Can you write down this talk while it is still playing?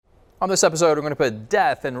On this episode, we're going to put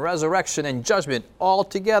death and resurrection and judgment all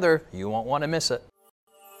together. You won't want to miss it.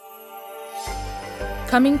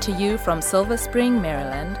 Coming to you from Silver Spring,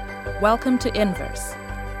 Maryland, welcome to Inverse,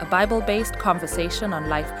 a Bible-based conversation on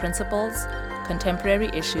life principles, contemporary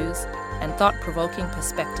issues, and thought-provoking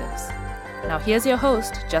perspectives. Now here's your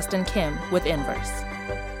host, Justin Kim, with Inverse.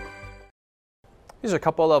 These are a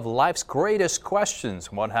couple of life's greatest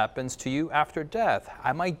questions. What happens to you after death?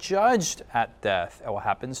 Am I judged at death? What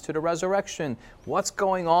happens to the resurrection? What's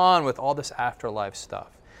going on with all this afterlife stuff?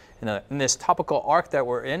 In this topical arc that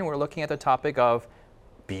we're in, we're looking at the topic of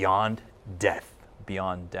beyond death.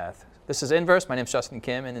 Beyond death. This is Inverse. My name is Justin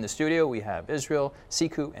Kim, and in the studio we have Israel,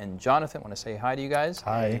 Siku, and Jonathan. I want to say hi to you guys.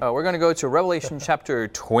 Hi. We're going to go to Revelation chapter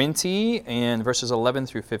 20 and verses 11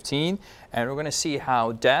 through 15, and we're going to see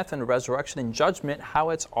how death and resurrection and judgment, how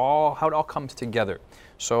it all comes together.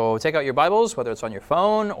 So take out your Bibles, whether it's on your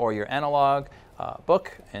phone or your analog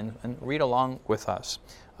book, and read along with us.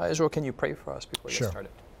 Israel, can you pray for us before we get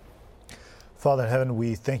started? Father in heaven,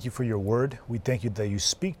 we thank you for your word. We thank you that you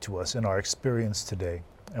speak to us in our experience today.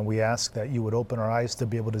 And we ask that you would open our eyes to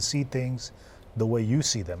be able to see things the way you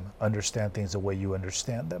see them, understand things the way you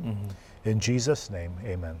understand them. Mm-hmm. In Jesus' name,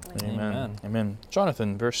 amen. Amen. Amen.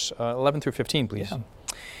 Jonathan, verse 11 through 15, please. Yeah.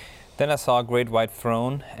 Then I saw a great white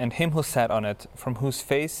throne, and him who sat on it, from whose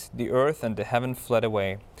face the earth and the heaven fled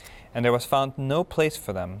away, and there was found no place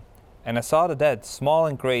for them. And I saw the dead, small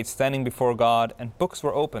and great, standing before God, and books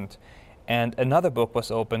were opened. And another book was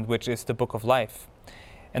opened, which is the book of life.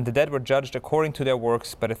 And the dead were judged according to their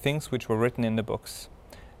works by the things which were written in the books.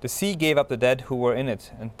 The sea gave up the dead who were in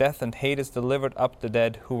it, and death and Hades delivered up the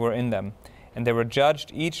dead who were in them. And they were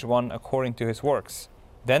judged each one according to his works.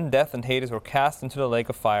 Then death and Hades were cast into the lake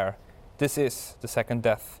of fire. This is the second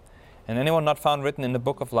death. And anyone not found written in the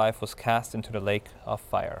book of life was cast into the lake of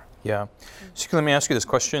fire. Yeah. So let me ask you this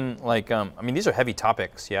question. These are heavy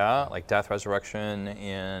topics, yeah? Like death, resurrection,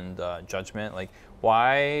 and judgment.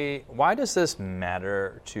 Why does this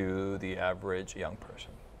matter to the average young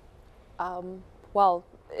person? Well,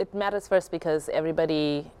 it matters first because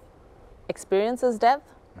everybody experiences death.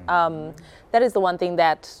 That is the one thing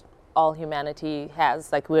that all humanity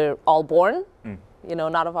has. We're all born,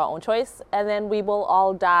 not of our own choice, and then we will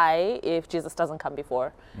all die if Jesus doesn't come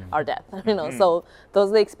before our death. So those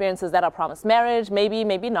are the experiences that are promised. Marriage, maybe,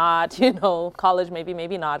 maybe not. College,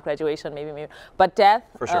 maybe not. Graduation, maybe. But death,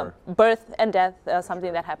 for sure. Birth and death,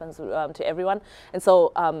 something that happens to everyone. And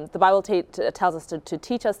so the Bible tells us to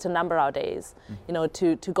teach us to number our days.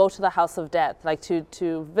 To go to the house of death,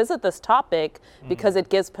 to visit this topic because it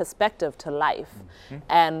gives perspective to life.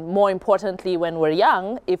 And more importantly, when we're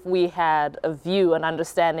young, if we had a view, an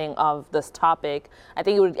understanding of this topic, I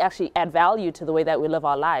think it would actually add value to the way that we live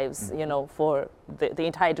our lives, for the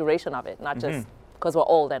entire duration of it, not just because we're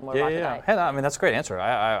old and we're about to die. Hey, that's a great answer.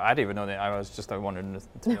 I didn't even know that. I wanted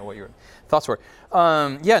to know what your thoughts were.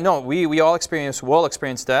 We all will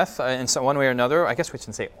experience death in some one way or another. I guess we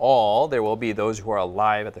shouldn't say all. There will be those who are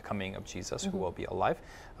alive at the coming of Jesus who will be alive.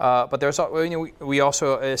 But there's we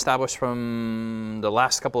also established from the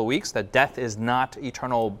last couple of weeks that death is not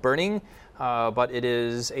eternal burning, but it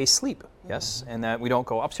is a sleep. Yes, and that we don't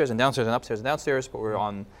go upstairs and downstairs, but we're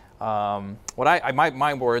on.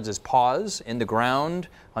 My words is pause in the ground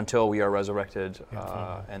until we are resurrected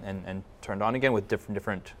and turned on again with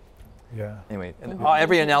different. Yeah. Anyway,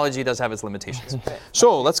 every analogy does have its limitations.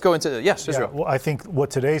 So let's go into Israel. Well, I think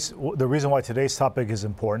the reason why today's topic is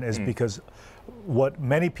important is because what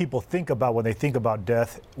many people think about when they think about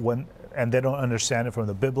death, and they don't understand it from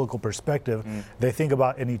the biblical perspective, they think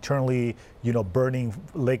about an eternally, burning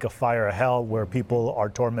lake of fire, a hell where people are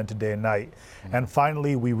tormented day and night. And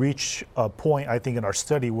finally, we reach a point, I think, in our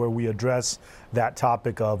study where we address that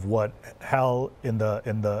topic of what hell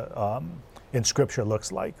in Scripture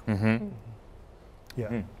looks like.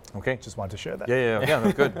 Yeah. Okay. Just wanted to share that.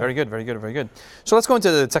 Yeah. Good. Very good. So let's go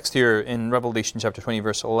into the text here in Revelation chapter 20,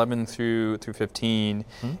 verse 11 through 15,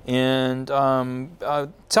 and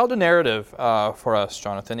tell the narrative for us,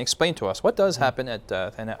 Jonathan. Explain to us what does happen at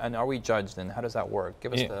death, and are we judged, and how does that work?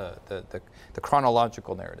 Give us the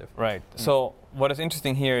chronological narrative. Right. So what is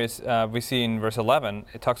interesting here is we see in verse 11,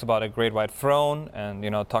 it talks about a great white throne and,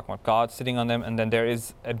 talking about God sitting on them, and then there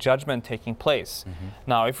is a judgment taking place.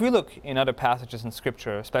 Now, if we look in other passages in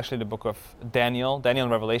Scripture, especially the book of Daniel and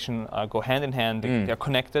Revelation go hand in hand. They're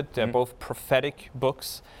connected. They're both prophetic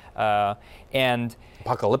books. And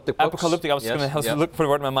apocalyptic books. I was going to look for the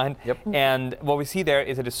word in my mind. And what we see there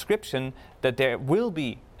is a description that there will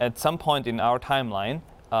be, at some point in our timeline,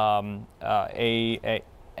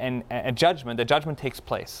 a judgment. The judgment takes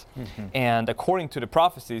place, and according to the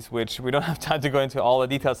prophecies, which we don't have time to go into all the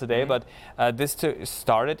details today, but this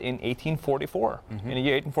started in 1844. In the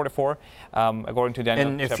year 1844, according to Daniel.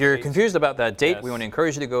 And if you're confused about that date, Yes. we want to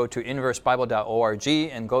encourage you to go to inversebible.org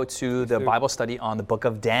and go to the Bible study on the book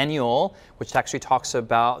of Daniel, which actually talks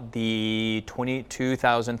about the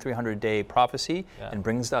 22,300 day prophecy and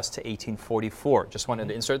brings us to 1844. Just wanted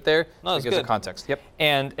to insert there. No, so that's it gives good. a context. Yep.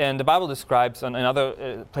 And the Bible describes in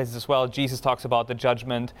other places as well, Jesus talks about the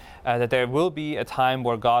judgment, that there will be a time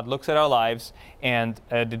where God looks at our lives and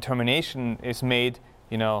a determination is made.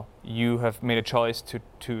 You know, you have made a choice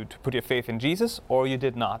to put your faith in Jesus, or you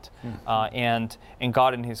did not. And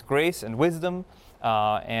God, in His grace and wisdom,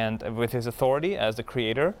 and with His authority as the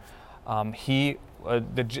Creator,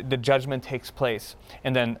 the judgment takes place.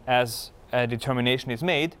 And then, as a determination is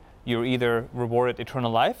made, you're either rewarded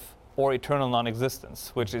eternal life or eternal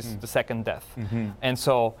non-existence, which is the second death. And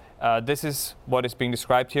so this is what is being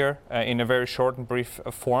described here in a very short and brief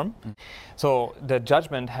form. So the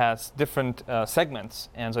judgment has different segments,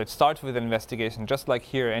 and so it starts with an investigation. Just like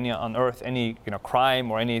here, on earth, any crime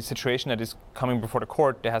or any situation that is coming before the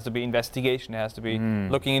court, there has to be investigation. There has to be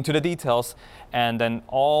looking into the details, and then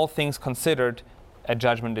all things considered, a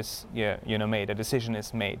judgment is made, a decision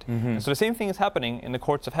is made. And so the same thing is happening in the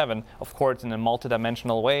courts of heaven, of course, in a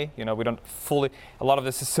multidimensional way. We don't fully, a lot of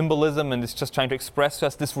this is symbolism, and it's just trying to express to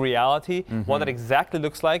us this reality. What that exactly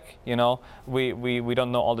looks like, we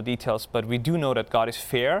don't know all the details, but we do know that God is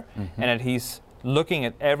fair and that He's looking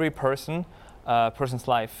at every person's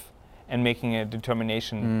life and making a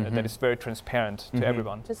determination that is very transparent to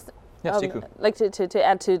everyone. Like to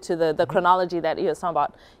add to the chronology that you were talking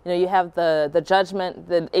about, you have the judgment,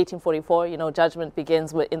 the 1844, judgment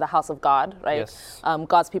begins in the house of God, right? Yes.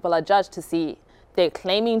 God's people are judged to see, they're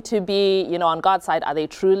claiming to be, on God's side, are they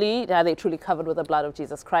truly covered with the blood of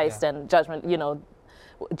Jesus Christ? And judgment,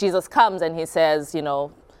 Jesus comes and He says,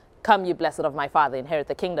 come, you blessed of my Father, inherit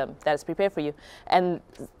the kingdom that is prepared for you. And,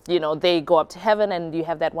 they go up to heaven, and you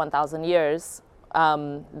have that 1,000 years.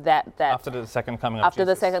 That after the second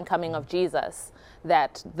coming of Jesus,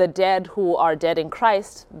 that the dead who are dead in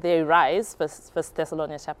Christ, they rise, 1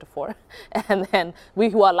 Thessalonians chapter 4, and then we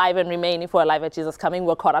who are alive and remain, if we're alive at Jesus' coming,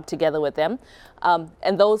 we're caught up together with them.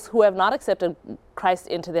 And those who have not accepted Christ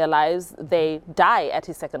into their lives, they die at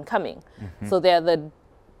His second coming. So they're the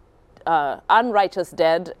unrighteous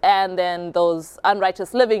dead, and then those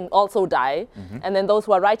unrighteous living also die, and then those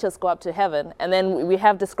who are righteous go up to heaven. And then we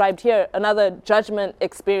have described here another judgment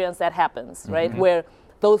experience that happens, right, where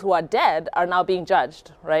those who are dead are now being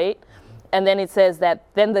judged, right? And then it says that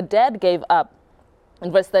then the dead gave up,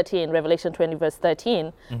 in verse 13, Revelation 20 verse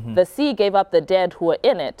 13, the sea gave up the dead who were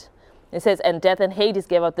in it. It says, and death and Hades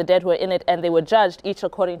gave up the dead who were in it, and they were judged, each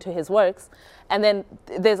according to his works. And then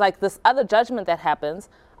there's like this other judgment that happens.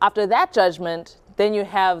 After that judgment, then you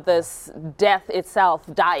have this death itself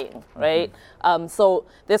dying, right? So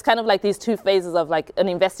there's kind of like these two phases of like an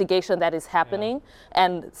investigation that is happening.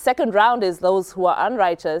 And second round is those who are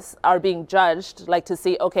unrighteous are being judged, like to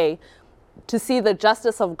see the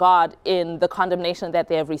justice of God in the condemnation that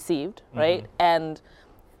they have received, right? And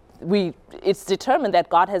it's determined that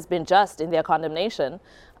God has been just in their condemnation.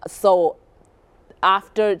 So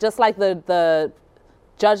after, just like the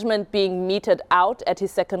judgment being meted out at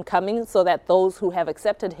His second coming, so that those who have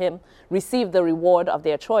accepted Him receive the reward of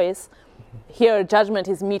their choice, here judgment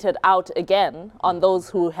is meted out again on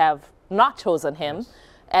those who have not chosen Him,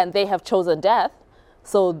 and they have chosen death.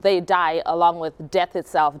 So they die along with death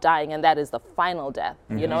itself dying, and that is the final death,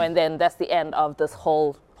 and then that's the end of this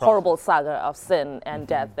whole horrible saga of sin and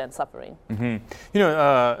death and suffering.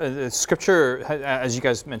 Scripture, as you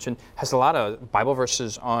guys mentioned, has a lot of Bible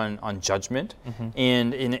verses on judgment,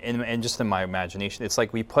 and just in my imagination, it's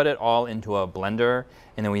like we put it all into a blender,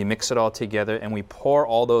 and then we mix it all together, and we pour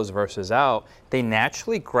all those verses out. They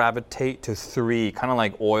naturally gravitate to three, kind of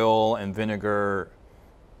like oil and vinegar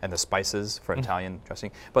and the spices for Italian dressing,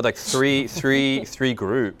 but like three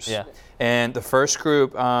groups. Yeah. And the first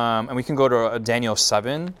group, and we can go to Daniel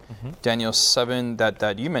 7. Daniel 7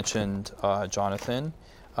 that you mentioned, Jonathan.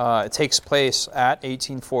 It takes place at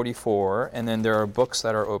 1844, and then there are books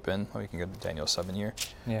that are open. We can go to Daniel 7 here.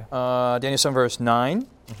 Yeah. Daniel 7 verse 9.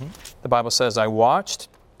 The Bible says, I watched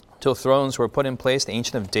till thrones were put in place. The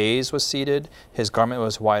Ancient of Days was seated. His garment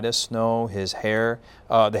was white as snow. His hair,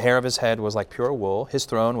 the hair of his head was like pure wool. His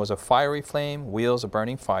throne was a fiery flame, wheels of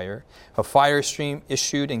burning fire. A fire stream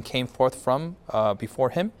issued and came forth from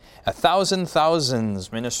before him. 1,000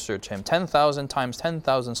 thousands ministered to him. 10,000 times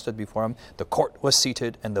 10,000 stood before him. The court was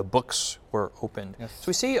seated, and the books were opened. Yes. So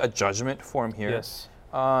we see a judgment form here. Yes.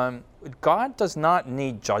 God does not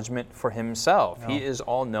need judgment for himself. No. He is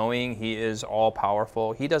all-knowing. He is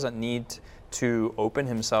all-powerful. He doesn't need to open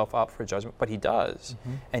himself up for judgment, but he does.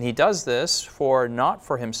 And he does this not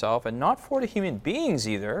for himself and not for the human beings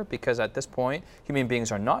either, because at this point, human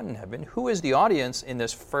beings are not in heaven. Who is the audience in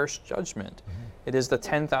this first judgment? It is the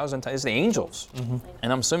 10,000 times, it's the angels.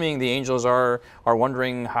 And I'm assuming the angels are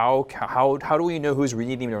wondering how do we know who's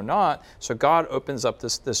redeemed or not? So God opens up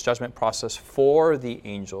this judgment process for the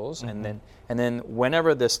angels, and then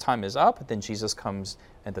whenever this time is up, then Jesus comes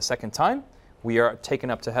at the second time. We are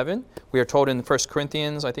taken up to heaven. We are told in 1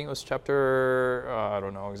 Corinthians, I think it was chapter, I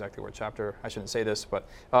don't know exactly what chapter, I shouldn't say this, but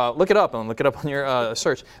look it up on your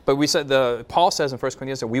search. But we said, Paul says in 1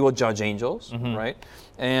 Corinthians that we will judge angels, right?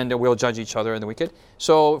 And we'll judge each other and the wicked.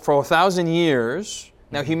 So for 1,000 years,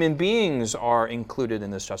 now human beings are included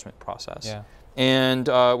in this judgment process. Yeah. And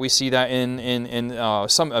we see that in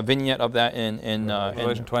a vignette of that in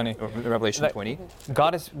Revelation 20. Revelation Like, 20.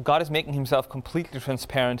 God is making himself completely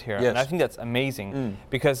transparent here, Yes. and I think that's amazing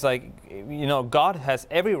because, like, God has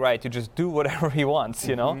every right to just do whatever He wants,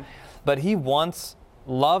 but He wants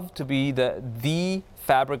love to be the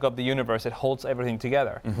fabric of the universe that holds everything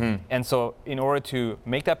together. And so, in order to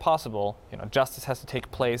make that possible, justice has to take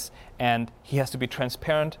place, and He has to be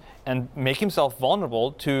transparent and make Himself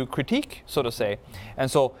vulnerable to critique, so to say. And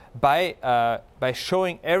so, by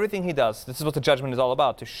showing everything He does, this is what the judgment is all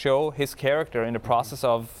about: to show His character in the process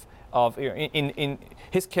of in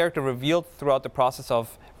His character revealed throughout the process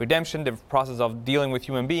of redemption, the process of dealing with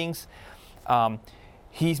human beings.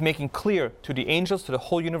 He's making clear to the angels, to the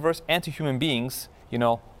whole universe, and to human beings,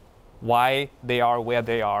 why they are where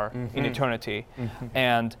they are in eternity.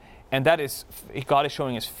 And that is, God is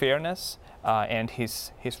showing His fairness and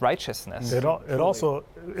His righteousness. It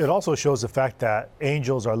also shows the fact that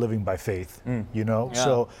angels are living by faith.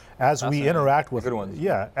 So as we interact with, good ones.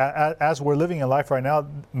 as we're living in life right now,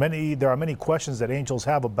 there are many questions that angels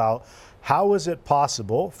have about how is it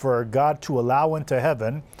possible for God to allow into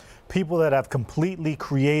heaven people that have completely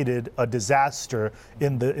created a disaster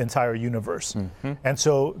in the entire universe. And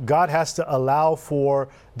so God has to allow for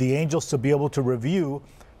the angels to be able to review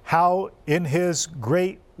how, in His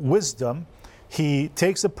great wisdom, He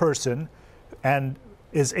takes a person and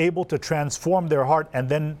is able to transform their heart and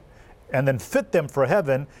then fit them for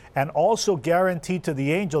heaven, and also guarantee to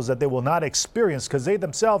the angels that they will not experience, because they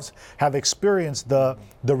themselves have experienced the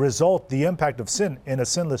result, the impact of sin in a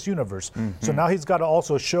sinless universe. So now He's got to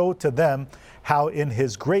also show to them how in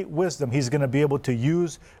His great wisdom He's going to be able to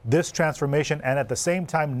use this transformation and at the same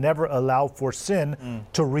time never allow for sin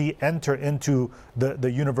to re-enter into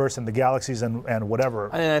the universe and the galaxies and whatever.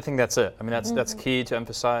 And I think that's it. I mean, that's key to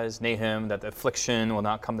emphasize, Nahum, that the affliction will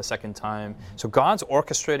not come the second time. So God's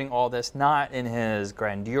orchestrating all this, not in His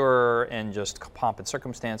grandeur and just pomp and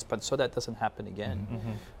circumstance, but so that doesn't happen again.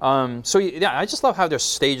 So yeah, I just love how there's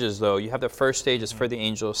stages, though. You have the first stage is for the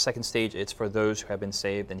angels, second stage it's for those who have been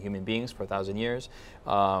saved and human beings for 1,000 years.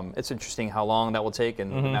 It's interesting how long that will take,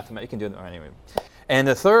 and mathematics, you can do it anyway. And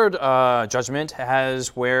the third judgment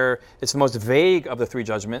has where it's the most vague of the three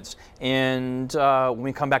judgments. And when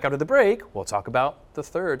we come back out of the break, we'll talk about the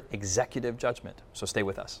third, executive judgment. So stay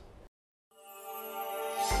with us.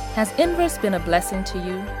 Has Inverse been a blessing to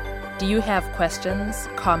you? Do you have questions,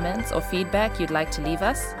 comments, or feedback you'd like to leave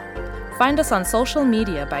us? Find us on social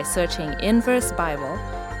media by searching Inverse Bible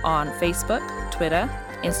on Facebook, Twitter,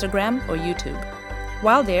 Instagram, or YouTube.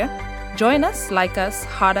 While there, join us, like us,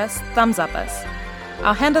 heart us, thumbs up us.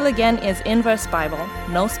 Our handle again is Inverse Bible,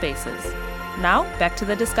 no spaces. Now, back to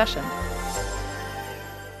the discussion.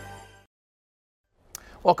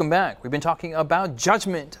 Welcome back. We've been talking about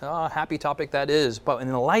judgment. A happy topic that is, but in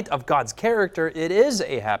the light of God's character, it is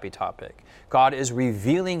a happy topic. God is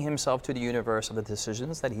revealing Himself to the universe of the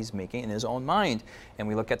decisions that He's making in His own mind. And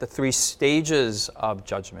we look at the three stages of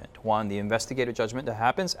judgment. One, the investigative judgment that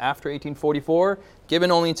happens after 1844,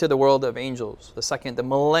 given only to the world of angels. The second, the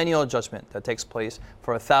millennial judgment that takes place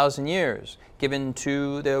for 1,000 years, given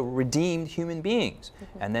to the redeemed human beings.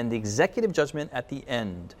 And then the executive judgment at the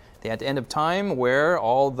end. At the end of time, where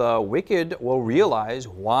all the wicked will realize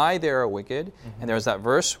why they are wicked. And there's that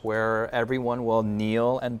verse where everyone will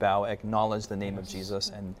kneel and bow, acknowledge the name of Jesus,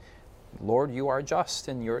 and Lord, you are just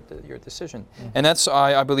in your decision. And that's,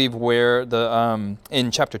 I believe, where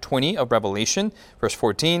in chapter 20 of Revelation, verse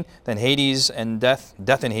 14, then Hades and death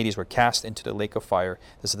and Hades were cast into the lake of fire.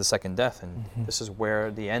 This is the second death, and this is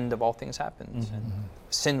where the end of all things happens. And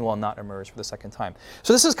sin will not emerge for the second time.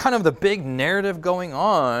 So this is kind of the big narrative going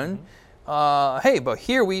on. Hey, but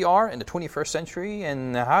here we are in the 21st century,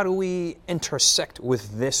 and how do we intersect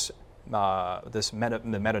with this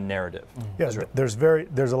the meta narrative. Yeah, there's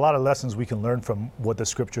a lot of lessons we can learn from what the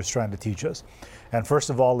Scripture is trying to teach us, and first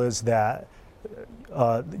of all is that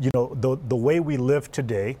the way we live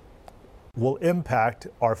today will impact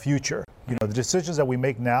our future. The decisions that we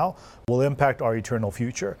make now will impact our eternal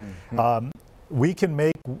future. We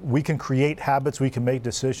can create habits, we can make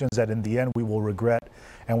decisions that in the end we will regret,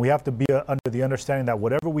 and we have to be under the understanding that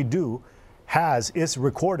whatever we do is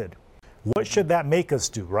recorded. What should that make us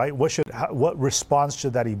do, right? What response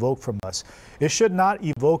should that evoke from us? It should not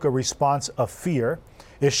evoke a response of fear.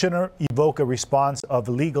 It shouldn't evoke a response of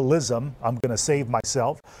legalism, I'm going to save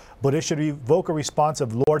myself, but it should evoke a response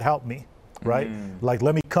of, Lord, help me, right? Like,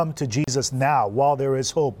 let me come to Jesus now while there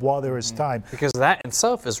is hope, while there is time. Because that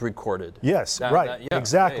itself is recorded. Yes, right,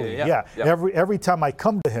 exactly, yeah. Every time I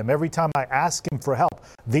come to Him, every time I ask Him for help,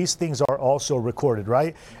 these things are also recorded,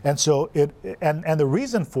 right? And so and the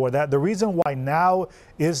reason for that, the reason why now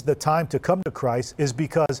is the time to come to Christ is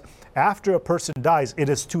because after a person dies, it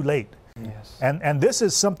is too late. Yes. And this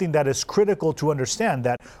is something that is critical to understand,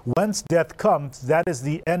 that once death comes, that is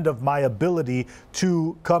the end of my ability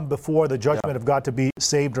to come before the judgment of God to be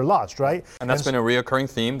saved or lost, right? And that's been a reoccurring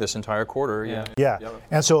theme this entire quarter. Yeah.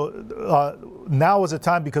 And so now is a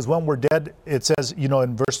time, because when we're dead, it says,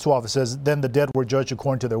 in verse 12, it says, then the dead were judged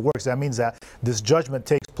according to their works. That means that this judgment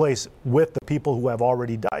takes place with the people who have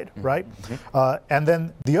already died, right? And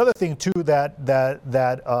then the other thing too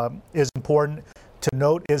that is important to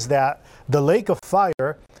note is that the lake of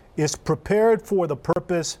fire is prepared for the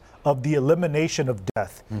purpose of the elimination of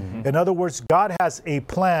death. In other words, God has a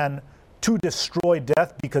plan to destroy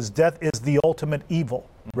death, because death is the ultimate evil,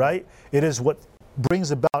 right? It is what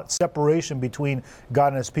brings about separation between God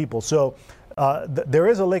and His people. So there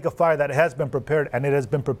is a lake of fire that has been prepared, and it has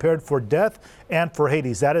been prepared for death and for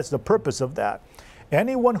Hades. That is the purpose of that.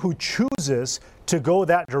 Anyone who chooses to go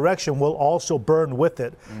that direction will also burn with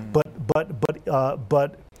it.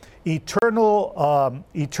 But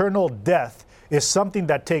eternal death is something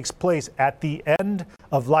that takes place at the end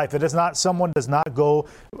of life. It is not, someone does not go,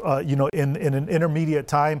 in an intermediate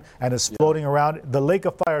time and is floating around. The lake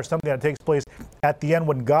of fire is something that takes place at the end,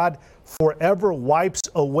 when God forever wipes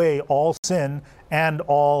away all sin and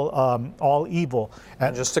all evil.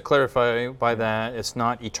 And just to clarify by that, it's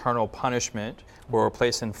not eternal punishment where we're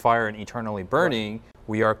placed in fire and eternally burning. Right.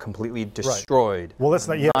 We are completely destroyed, right. Well, that's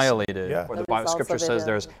not annihilated. Where the Bible Scripture says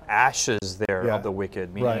there's ashes there of the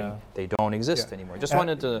wicked, meaning they don't exist anymore. Just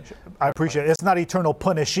wanted to... I appreciate it. It's not eternal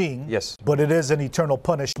punishing, but it is an eternal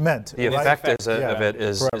punishment. The effect of it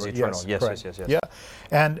is eternal. Yes. Yeah.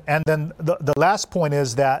 And then the last point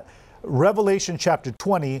is that Revelation chapter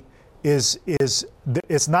 20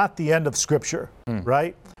 it's not the end of Scripture,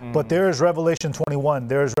 right? But there is Revelation 21,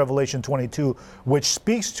 there is Revelation 22, which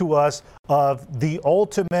speaks to us of the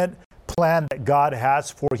ultimate plan that God has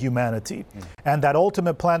for humanity. And that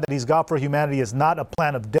ultimate plan that He's got for humanity is not a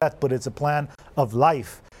plan of death, but it's a plan of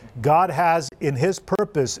life. God has, in His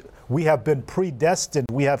purpose, we have been predestined,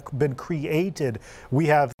 we have been created, we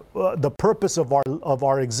have the purpose of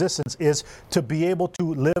our existence is to be able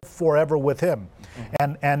to live forever with Him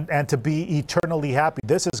and to be eternally happy.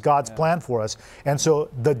 This is God's plan for us. And so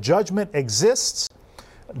the judgment exists.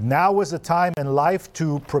 Now is the time in life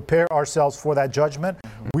to prepare ourselves for that judgment.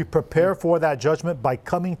 We prepare for that judgment by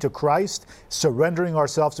coming to Christ, surrendering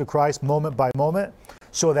ourselves to Christ moment by moment,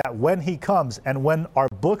 so that when He comes and when our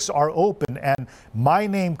books are open and my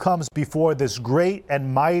name comes before this great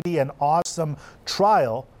and mighty and awesome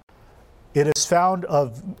trial, it is found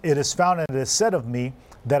and it is said of me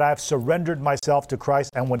that I've surrendered myself to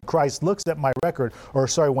Christ. And when Christ looks at my record,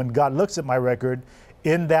 when God looks at my record,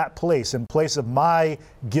 in that place, in place of my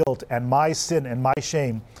guilt and my sin and my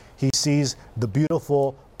shame, He sees the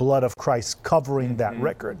beautiful blood of Christ covering that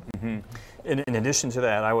record. In addition to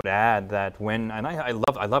that, I would add that I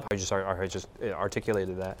love how you just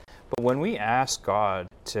articulated that. But when we ask God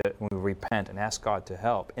when we repent and ask God to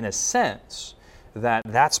help, in a sense,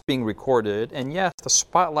 that's being recorded, and yes, the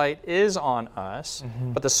spotlight is on us,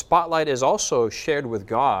 but the spotlight is also shared with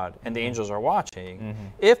God, and the angels are watching.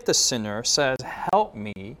 If the sinner says, "Help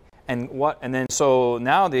me," and then so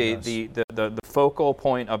now the focal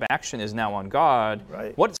point of action is now on God.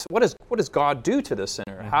 Right. What does God do to the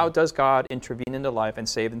sinner? How does God intervene into life and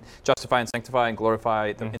save and justify and sanctify and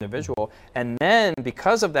glorify the individual? And then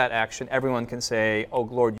because of that action, everyone can say, "Oh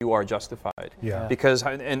Lord, you are justified." Yeah. Because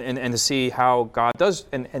and to see how God does,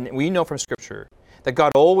 and we know from Scripture that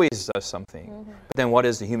God always does something. But then what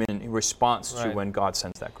is the human response to when God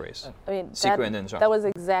sends that grace? I mean, that was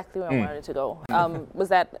exactly where I wanted to go. Was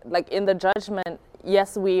that, like, in the judgment,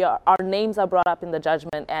 yes, our names are brought up in the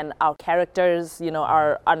judgment, and our characters,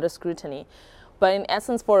 are under scrutiny. But in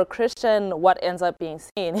essence, for a Christian, what ends up being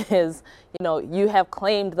seen is, you have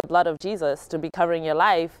claimed the blood of Jesus to be covering your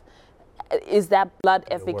life. Is that blood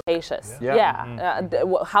efficacious?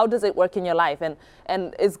 How does it work in your life?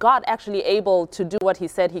 And is God actually able to do what he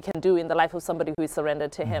said he can do in the life of somebody who is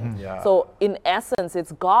surrendered to him? So in essence,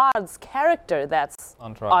 it's God's character that's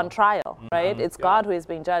on trial, right? It's God who is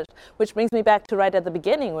being judged, which brings me back to right at the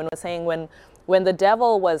beginning when we're saying when the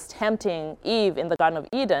devil was tempting Eve in the Garden of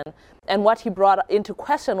Eden, and what he brought into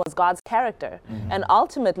question was God's character. And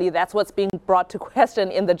ultimately, that's what's being brought to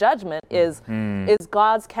question in the judgment is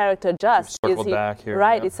God's character just? Circled back here.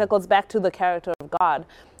 Right, it circles back to the character of God.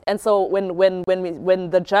 And so when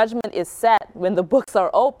the judgment is set, when the books are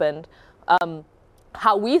opened,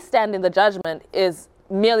 how we stand in the judgment is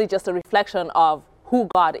merely just a reflection of who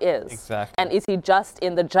God is. Exactly. And is he just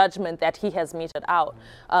in the judgment that he has meted out?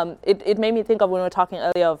 It made me think of when we were talking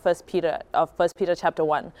earlier of 1 Peter chapter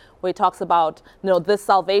 1, where he talks about this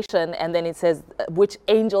salvation, and then it says which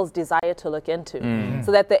angels desire to look into.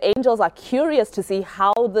 So that the angels are curious to see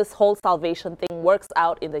how this whole salvation thing works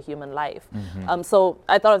out in the human life. So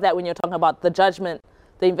I thought of that when you're talking about the judgment,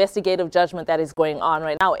 the investigative judgment that is going on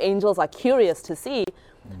right now. Angels are curious to see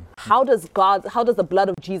how does the blood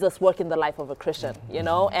of Jesus work in the life of a Christian,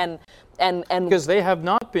 and because they have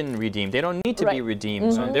not been redeemed, they don't need to be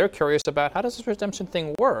redeemed. So they're curious about how does this redemption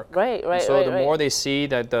thing work. Right. So the more they see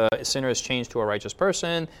that the sinner is changed to a righteous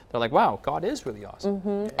person, they're like, wow, God is really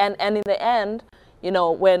awesome. And in the end,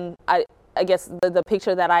 when I guess the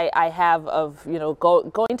picture that I have of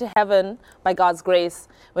going to heaven by God's grace,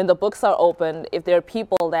 when the books are opened, if there are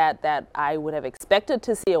people that I would have expected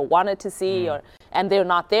to see or wanted to see, and they're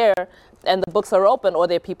not there, and the books are open, or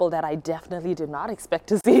they're people that I definitely did not expect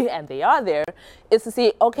to see, and they are there, is to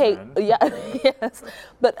see, okay, yes,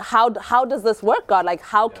 but how does this work, God? Like,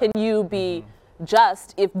 how can you be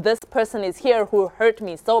just if this person is here who hurt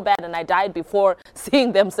me so bad and I died before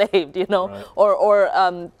seeing them saved,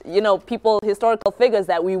 or people, historical figures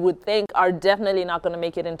that we would think are definitely not going to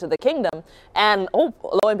make it into the kingdom, and lo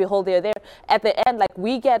and behold, they're there. At the end, like,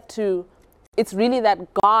 we get to, it's really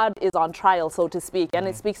that God is on trial, so to speak, and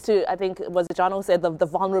it speaks to, I think, was it John who said the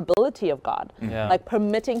vulnerability of God, like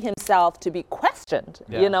permitting himself to be questioned,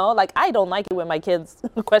 like, I don't like it when my kids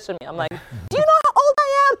question me. I'm like, do you know how old I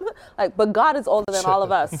am? Like, but God is older than all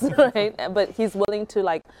of us, right? But he's willing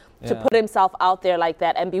to to put himself out there like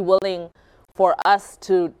that and be willing for us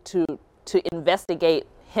to investigate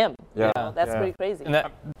him. That's pretty crazy.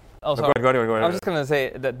 And also, go ahead. I was just going to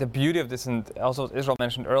say that the beauty of this, and also Israel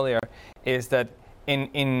mentioned earlier, is that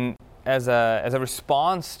as a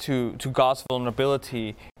response to God's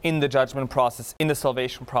vulnerability in the judgment process, in the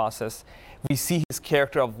salvation process, we see his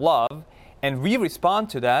character of love, and we respond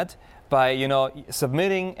to that by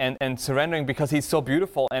submitting and surrendering, because he's so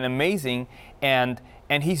beautiful and amazing, and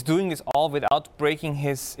he's doing this all without breaking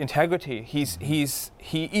his integrity.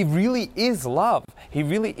 He really is love. He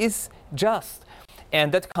really is just.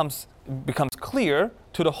 And that becomes clear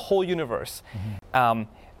to the whole universe. And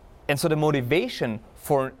so the motivation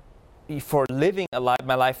for living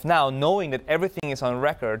my life now, knowing that everything is on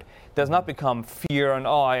record, does not become fear and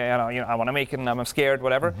I want to make it and I'm scared,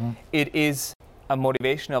 whatever. It is a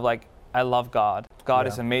motivation of like, I love God. God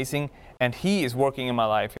is amazing, and he is working in my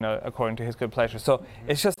life, according to his good pleasure. So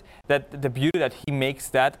it's just that the beauty that he makes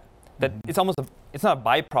that it's almost it's not a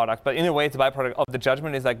byproduct, but in a way it's a byproduct of the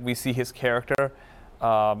judgment, is like we see his character.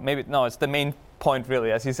 It's the main point,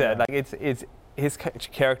 really, as you said. Like it's his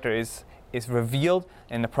character is revealed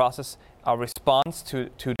in the process. Our response to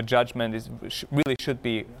the judgment really should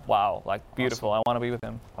be, wow, like beautiful. Awesome. I want to be with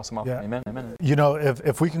him. Awesome. Yeah. Amen.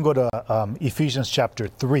 If we can go to Ephesians chapter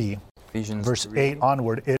 3, verse 8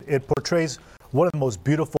 onward, it portrays one of the most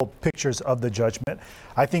beautiful pictures of the judgment.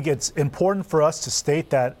 I think it's important for us to state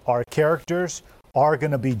that our characters are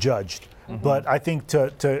going to be judged. But I think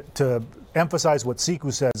to emphasize what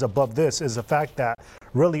Siku says above this is the fact that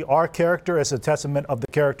really our character is a testament of the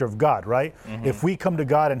character of God, right? If we come to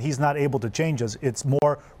God and he's not able to change us, it's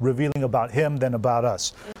more revealing about him than about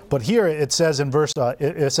us. But here it says in verse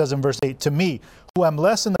 8, to me, who am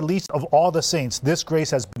less than the least of all the saints, this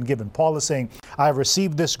grace has been given. Paul is saying, I have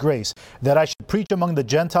received this grace, that I should preach among the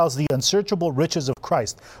Gentiles the unsearchable riches of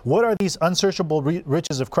Christ. What are these unsearchable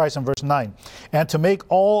riches of Christ in verse 9? And to make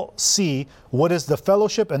all see what is the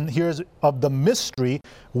fellowship, and here's of the mystery,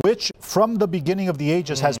 which from the beginning of the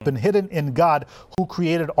ages has been hidden in God, who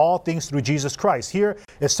created all things through Jesus Christ. Here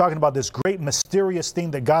it's talking about this great mysterious thing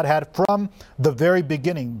that God had from the very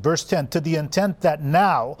beginning. Verse 10, to the intent that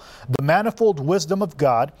now the manifold wisdom of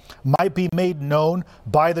God might be made known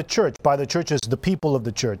by the church. By the church is the people of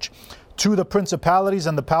the church. To the principalities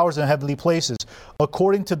and the powers in heavenly places,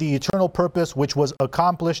 according to the eternal purpose which was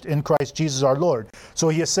accomplished in Christ Jesus our Lord. So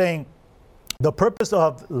he is saying, the purpose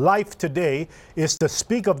of life today is to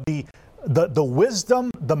speak of the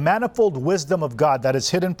wisdom, the manifold wisdom of God that is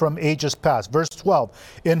hidden from ages past. Verse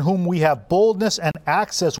 12, in whom we have boldness and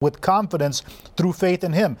access with confidence through faith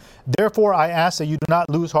in him. Therefore, I ask that you do not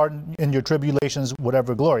lose heart in your tribulations,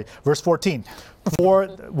 whatever glory. Verse 14,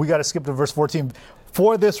 we got to skip to verse 14.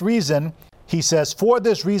 For this reason, he says, for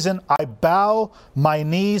this reason, I bow my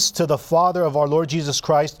knees to the Father of our Lord Jesus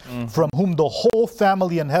Christ, from whom the whole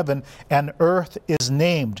family in heaven and earth is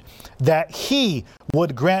named, that he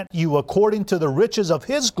would grant you, according to the riches of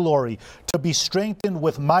his glory, to be strengthened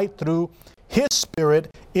with might through his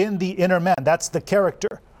Spirit in the inner man. That's the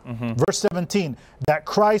character. Verse 17, that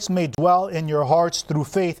Christ may dwell in your hearts through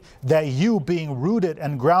faith, that you, being rooted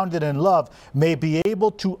and grounded in love, may be able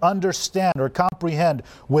to understand or comprehend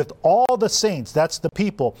with all the saints, that's the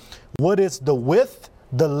people, what is the width,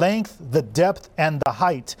 the length, the depth, and the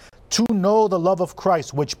height, to know the love of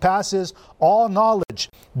Christ, which passes all knowledge,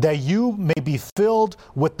 that you may be filled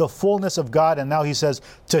with the fullness of God. And now he says,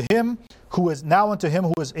 to him who is now unto him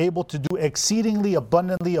who is able to do exceedingly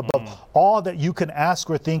abundantly above all that you can ask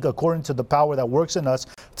or think, according to the power that works in us,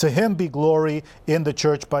 to him be glory in the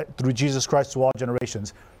church through Jesus Christ to all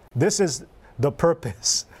generations. This is the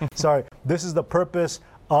purpose. This is the purpose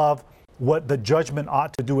of what the judgment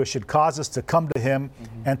ought to do. It should cause us to come to him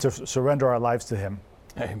and to surrender our lives to him.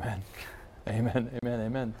 Amen. Amen. Amen.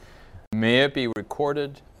 Amen. May it be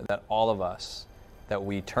recorded that all of us, that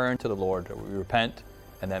we turn to the Lord, that we repent,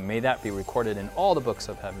 and that may that be recorded in all the books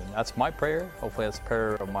of heaven. That's my prayer. Hopefully that's the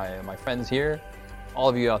prayer of my friends here, all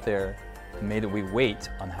of you out there. May that we wait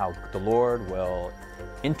on how the Lord will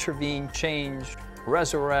intervene, change,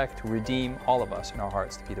 resurrect, redeem all of us in our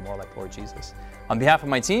hearts to be more like Lord Jesus. On behalf of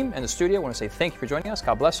my team and the studio, I want to say thank you for joining us.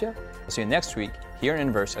 God bless you. I'll see you next week here in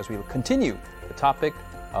Inverse as we will continue the topic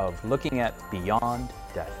of looking at beyond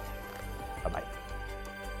death. Bye-bye.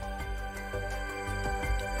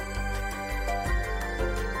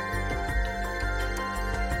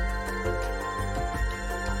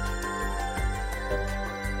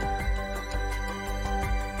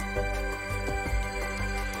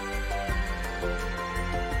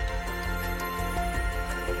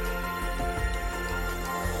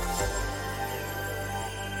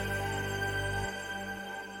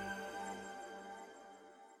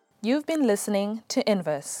 You've been listening to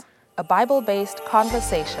Inverse, a Bible-based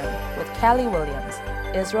conversation with Callie Williams,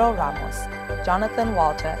 Israel Ramos, Jonathan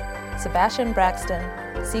Walter, Sebastian Braxton,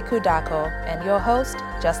 Siku Dako, and your host,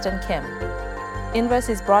 Justin Kim. Inverse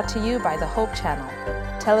is brought to you by the Hope Channel,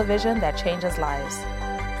 television that changes lives.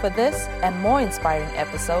 For this and more inspiring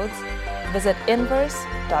episodes, visit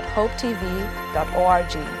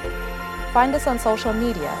inverse.hopetv.org. Find us on social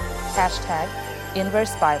media,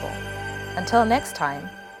 #InverseBible. Until next time,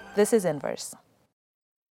 this is Inverse.